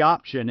the only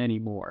option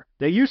anymore.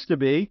 They used to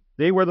be.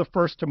 They were the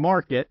first to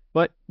market,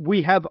 but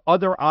we have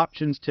other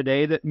options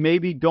today that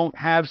maybe don't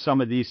have some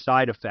of these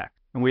side effects.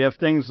 And we have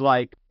things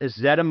like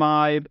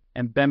ezetimibe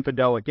and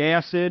bempedoic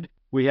acid.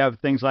 We have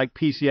things like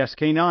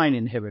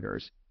PCSK9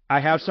 inhibitors. I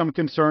have some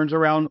concerns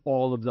around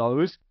all of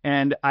those,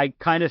 and I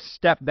kind of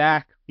step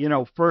back,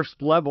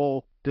 first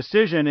level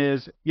decision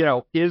is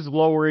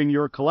lowering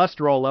your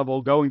cholesterol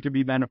level going to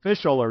be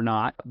beneficial or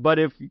not? But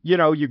if,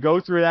 you go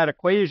through that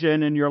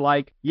equation and you're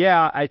like,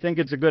 yeah, I think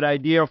it's a good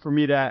idea for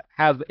me to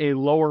have a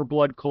lower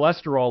blood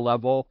cholesterol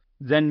level,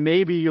 then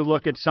maybe you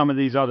look at some of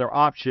these other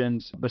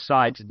options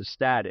besides the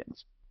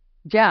statins.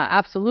 Yeah,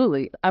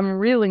 absolutely. I'm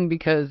reeling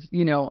because,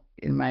 in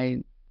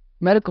my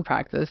medical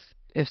practice,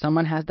 if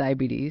someone has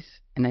diabetes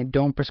and I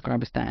don't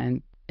prescribe a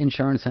statin,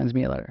 insurance sends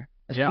me a letter.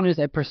 As soon as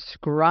I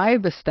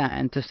prescribe a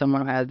statin to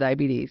someone who has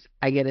diabetes,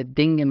 I get a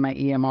ding in my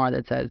EMR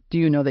that says, do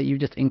you know that you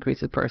just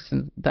increased the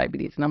person's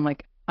diabetes? And I'm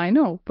like, I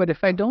know, but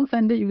if I don't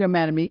send it, you get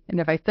mad at me. And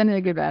if I send it,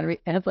 you get mad at me.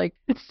 And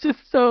it's just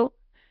so,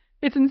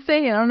 it's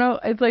insane. I don't know.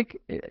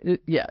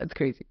 It's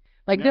crazy.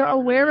 They're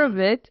aware of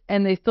it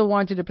and they still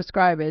want you to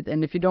prescribe it.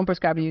 And if you don't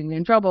prescribe it, you can get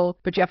in trouble.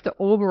 But you have to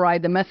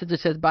override the message that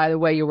says, by the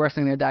way, you're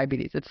worsening their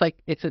diabetes.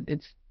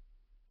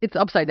 It's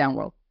upside down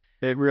world.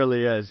 It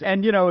really is.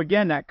 And,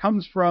 again, that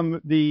comes from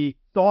the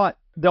thought.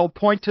 They'll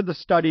point to the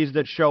studies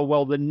that show,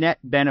 well, the net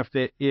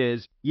benefit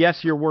is,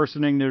 yes, you're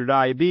worsening their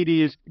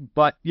diabetes,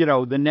 but,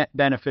 the net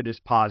benefit is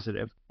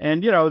positive.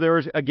 And,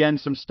 there's, again,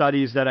 some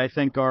studies that I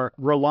think are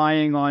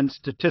relying on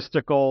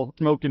statistical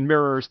smoke and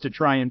mirrors to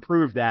try and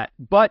prove that.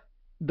 But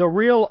the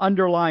real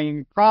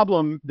underlying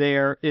problem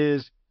there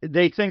is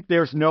they think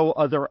there's no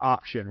other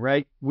option,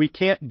 right? We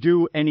can't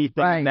do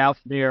anything about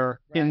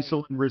their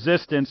insulin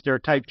resistance, their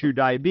type 2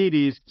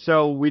 diabetes.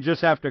 So we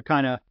just have to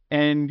kind of,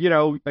 and,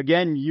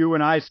 again, you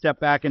and I step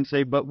back and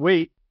say, but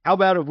wait, how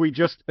about if we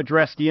just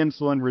address the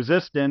insulin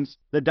resistance?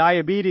 The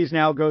diabetes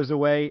now goes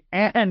away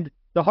and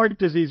the heart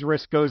disease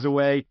risk goes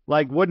away.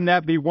 Wouldn't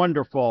that be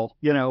wonderful?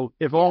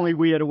 If only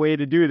we had a way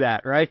to do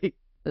that, right?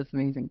 That's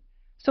amazing.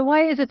 So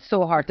why is it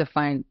so hard to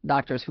find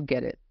doctors who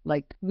get it?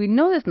 Like, we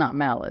know there's not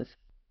malice.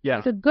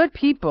 Yeah. They're good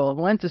people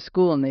who went to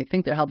school and they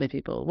think they're helping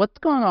people. What's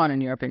going on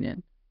in your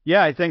opinion?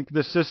 Yeah, I think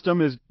the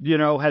system is,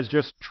 has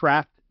just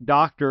trapped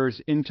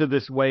doctors into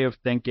this way of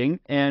thinking.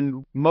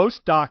 And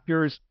most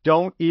doctors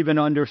don't even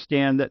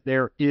understand that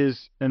there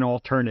is an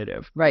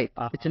alternative. Right.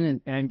 It's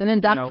an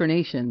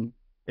indoctrination.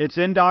 It's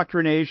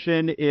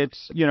indoctrination.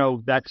 It's,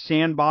 that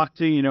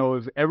sandboxing,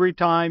 of every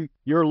time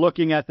you're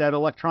looking at that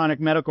electronic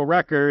medical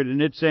record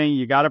and it's saying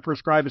you got to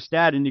prescribe a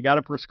statin, you got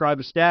to prescribe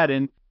a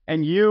statin.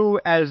 And you,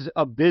 as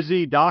a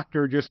busy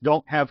doctor, just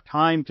don't have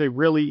time to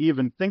really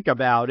even think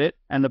about it.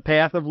 And the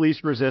path of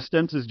least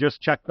resistance is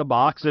just check the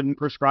box and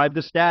prescribe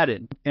the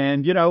statin.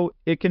 And,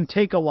 it can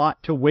take a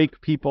lot to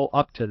wake people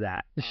up to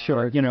that.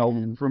 Sure.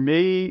 For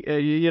me,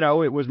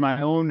 it was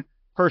my own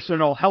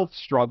personal health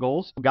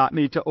struggles got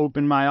me to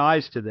open my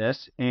eyes to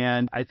this.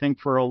 And I think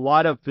for a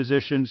lot of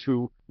physicians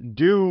who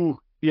do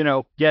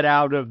get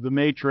out of the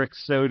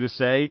matrix, so to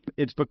say,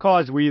 it's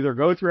because we either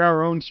go through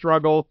our own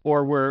struggle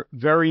or we're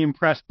very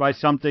impressed by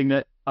something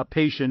that a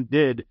patient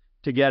did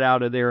to get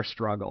out of their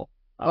struggle.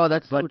 Oh,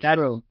 that's so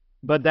true.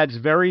 But that's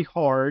very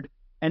hard.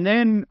 And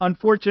then,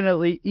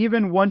 unfortunately,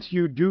 even once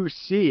you do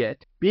see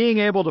it, being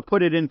able to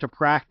put it into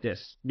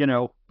practice,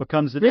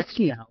 becomes the next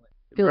challenge.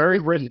 Very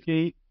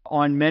risky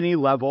on many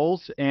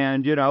levels,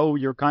 and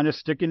you're kind of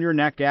sticking your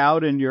neck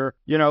out, and you're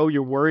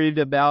worried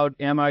about,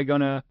 am I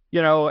gonna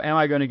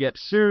get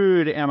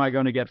sued? Am I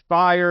gonna get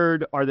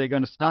fired? Are they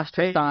gonna stop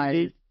paying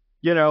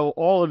me?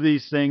 All of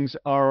these things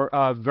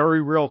are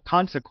very real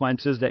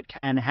consequences that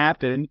can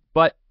happen.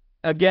 But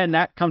again,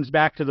 that comes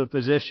back to the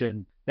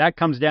physician. That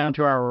comes down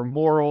to our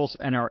morals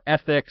and our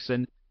ethics.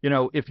 And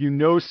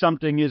if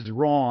something is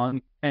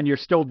wrong and you're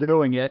still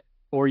doing it,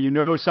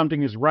 or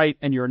something is right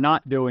and you're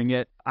not doing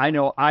it. I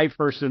know I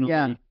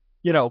personally,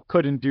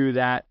 couldn't do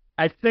that.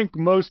 I think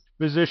most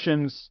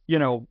physicians,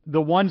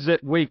 the ones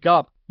that wake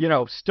up,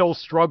 still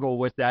struggle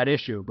with that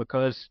issue,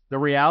 because the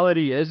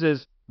reality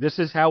is this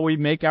is how we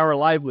make our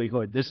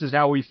livelihood. This is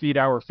how we feed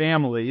our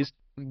families.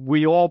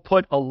 We all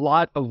put a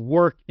lot of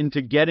work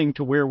into getting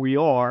to where we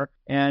are,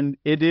 and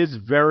it is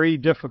very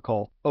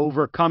difficult to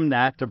overcome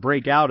that, to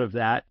break out of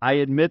that. I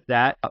admit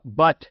that,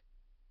 but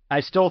I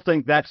still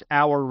think that's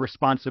our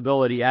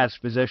responsibility as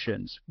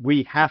physicians.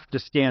 We have to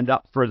stand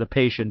up for the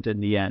patient in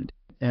the end.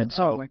 And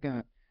so, oh my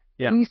God.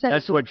 Yeah,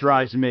 that's what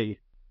drives me.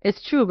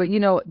 It's true, but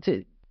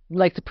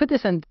to put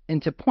this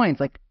into points,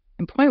 like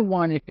in point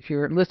one, if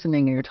you're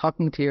listening and you're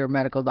talking to your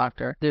medical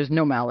doctor, there's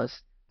no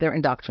malice. They're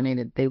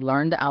indoctrinated. They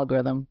learned the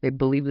algorithm. They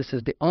believe this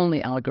is the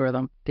only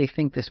algorithm. They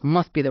think this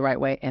must be the right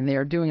way, and they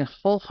are doing it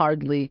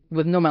wholeheartedly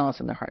with no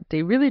malice in their heart.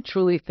 They really,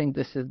 truly think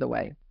this is the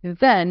way.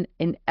 Then,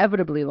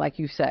 inevitably, like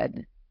you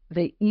said,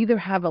 they either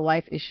have a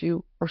life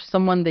issue or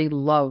someone they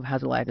love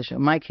has a life issue.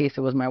 In my case,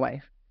 it was my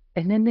wife.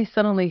 And then they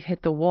suddenly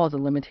hit the walls, the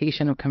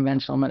limitation of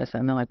conventional medicine.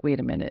 And they're like, wait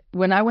a minute.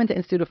 When I went to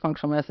Institute of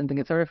Functional Medicine to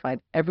get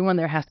certified, everyone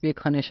there has to be a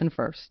clinician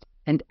first.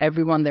 And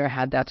everyone there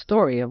had that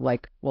story of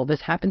like, well,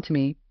 this happened to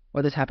me,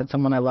 or this happened to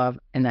someone I love,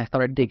 and I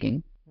started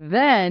digging.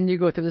 Then you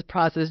go through this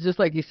process, just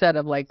like you said,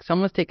 of like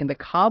someone's taking the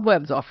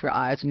cobwebs off your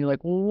eyes, and you're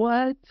like,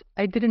 what?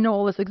 I didn't know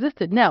all this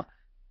existed. Now,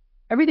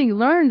 everything you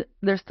learned,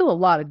 there's still a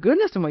lot of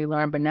goodness in what you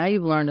learned, but now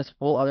you've learned this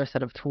whole other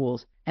set of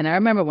tools. And I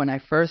remember when I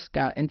first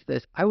got into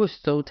this, I was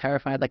so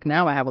terrified. Like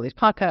now I have all these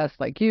podcasts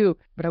like you,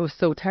 but I was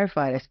so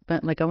terrified. I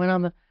went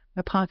on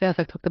my podcast,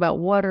 I talked about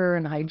water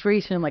and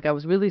hydration. Like I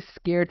was really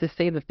scared to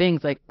say the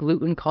things like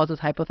gluten causes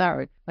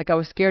hypothyroid. Like I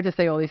was scared to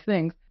say all these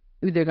things.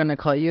 They're going to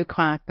call you a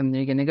quack and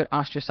you're going to get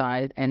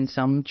ostracized, and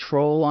some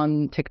troll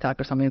on TikTok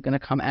or something is going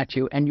to come at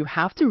you. And you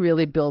have to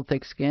really build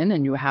thick skin,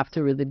 and you have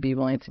to really be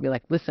willing to be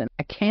like, listen,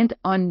 I can't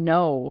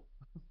unknow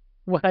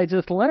what I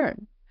just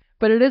learned.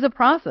 But it is a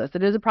process.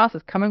 It is a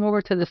process. Coming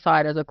over to the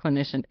side as a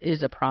clinician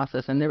is a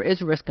process, and there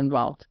is risk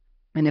involved.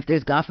 And if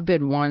there's, God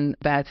forbid, one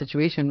bad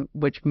situation,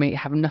 which may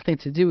have nothing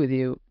to do with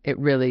you, it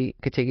really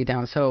could take you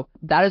down. So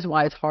that is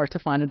why it's hard to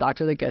find a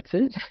doctor that gets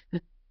it.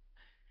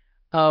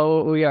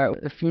 We are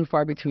few and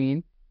far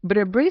between. But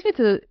it brings me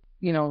to,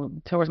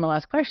 towards my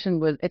last question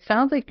was, it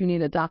sounds like you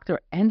need a doctor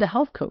and a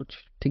health coach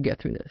to get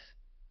through this.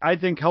 I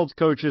think health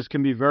coaches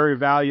can be very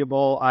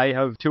valuable. I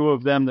have two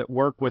of them that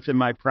work within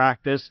my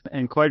practice,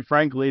 and quite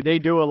frankly, they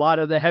do a lot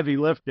of the heavy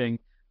lifting,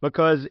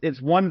 because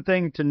it's one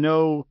thing to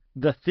know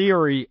the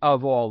theory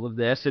of all of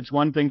this. It's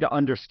one thing to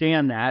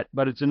understand that,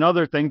 but it's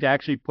another thing to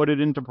actually put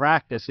it into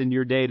practice in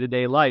your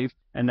day-to-day life.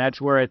 And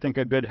that's where I think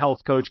a good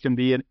health coach can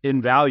be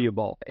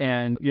invaluable.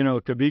 And,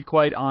 to be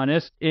quite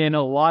honest, in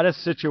a lot of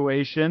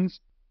situations,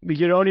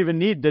 you don't even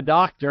need the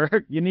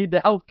doctor. You need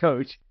the health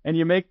coach, and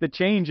you make the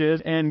changes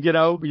and,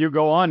 you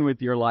go on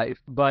with your life.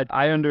 But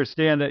I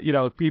understand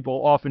that, people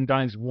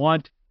oftentimes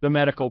want the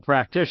medical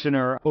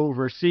practitioner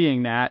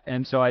overseeing that.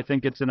 And so I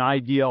think it's an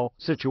ideal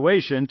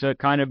situation to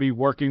kind of be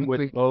working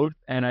with both.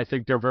 And I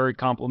think they're very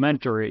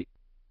complementary.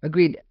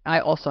 Agreed. I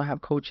also have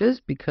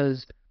coaches,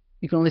 because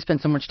you can only spend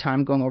so much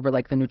time going over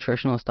like the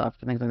nutritional stuff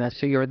and things like that.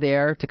 So you're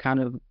there to kind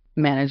of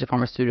manage the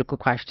pharmaceutical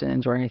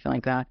questions or anything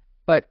like that.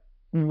 But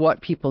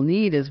what people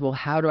need is, well,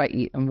 how do I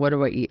eat, and what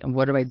do I eat, and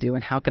what do I do,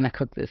 and how can I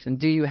cook this, and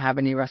do you have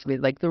any recipes?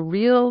 Like the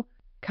real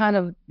kind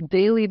of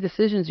daily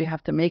decisions you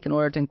have to make in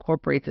order to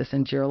incorporate this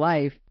into your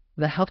life.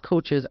 The health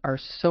coaches are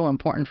so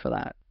important for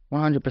that,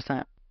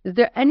 100%. Is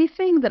there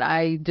anything that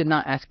I did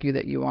not ask you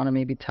that you want to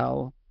maybe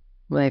tell?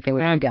 Anything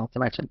we forgot to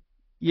mention?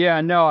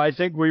 Yeah, no, I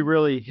think we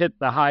really hit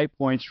the high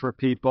points for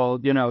people,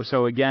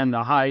 so again,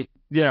 I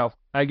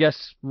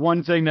guess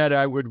one thing that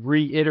I would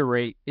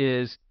reiterate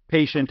is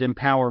patient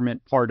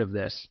empowerment part of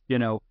this,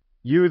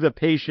 you, the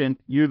patient,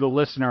 you, the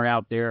listener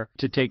out there,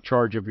 to take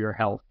charge of your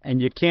health.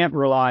 And you can't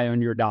rely on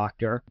your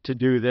doctor to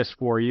do this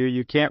for you.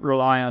 You can't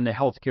rely on the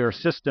healthcare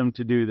system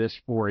to do this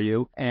for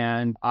you.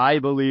 And I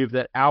believe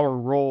that our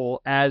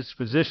role as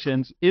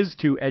physicians is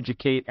to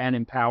educate and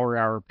empower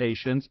our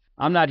patients.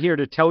 I'm not here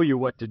to tell you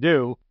what to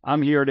do.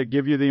 I'm here to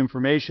give you the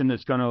information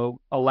that's going to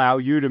allow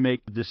you to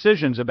make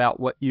decisions about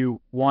what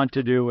you want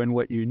to do and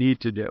what you need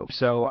to do.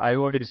 So I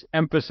always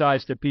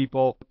emphasize to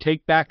people,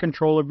 take back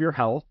control of your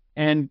health,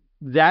 and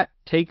that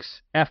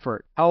takes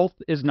effort. Health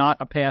is not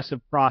a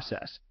passive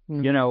process.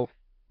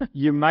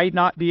 You might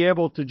not be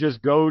able to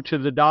just go to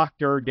the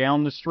doctor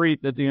down the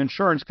street that the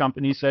insurance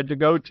company said to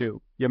go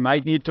to. You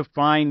might need to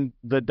find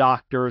the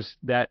doctors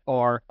that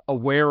are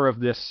aware of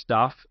this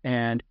stuff,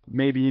 and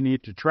maybe you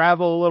need to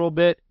travel a little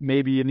bit.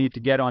 Maybe you need to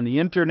get on the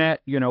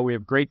internet. We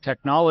have great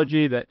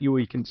technology that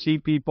we can see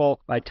people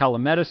by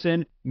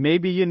telemedicine.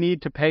 Maybe you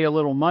need to pay a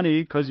little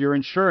money because your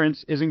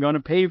insurance isn't going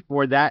to pay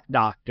for that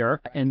doctor.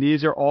 And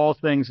these are all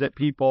things that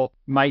people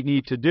might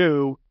need to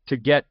do to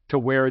get to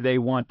where they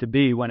want to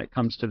be when it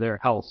comes to their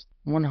health.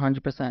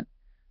 100%.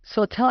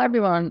 So tell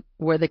everyone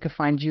where they could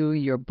find you,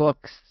 your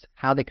books,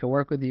 how they could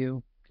work with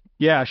you.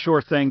 Yeah,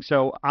 sure thing.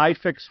 So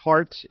iFix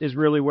Hearts is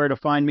really where to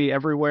find me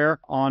everywhere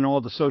on all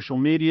the social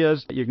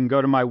medias. You can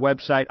go to my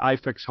website,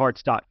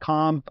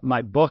 ifixhearts.com.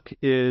 My book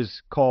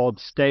is called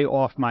Stay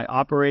Off My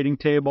Operating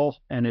Table,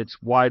 and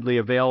it's widely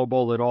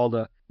available at all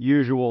the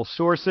usual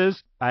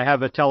sources. I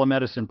have a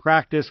telemedicine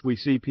practice. We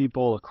see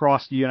people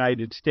across the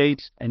United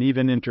States and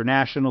even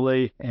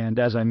internationally. And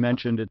as I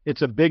mentioned,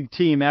 it's a big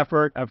team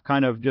effort. I've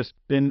kind of just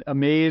been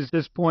amazed at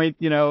this point,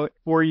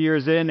 4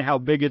 years in, how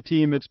big a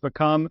team it's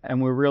become.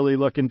 And we're really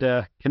looking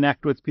to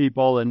connect with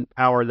people and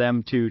empower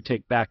them to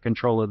take back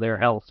control of their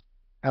health.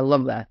 I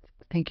love that.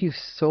 Thank you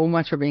so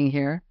much for being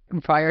here.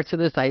 And prior to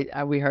this, I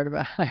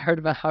heard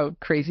about how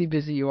crazy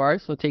busy you are.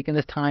 So taking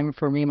this time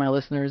for me and my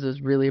listeners is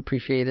really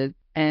appreciated.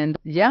 And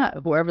yeah,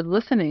 whoever's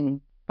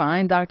listening,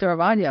 find Dr.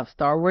 Ovadia.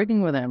 Start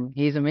working with him.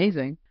 He's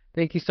amazing.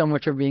 Thank you so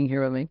much for being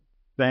here with me.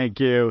 Thank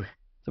you.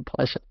 It's a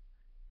pleasure.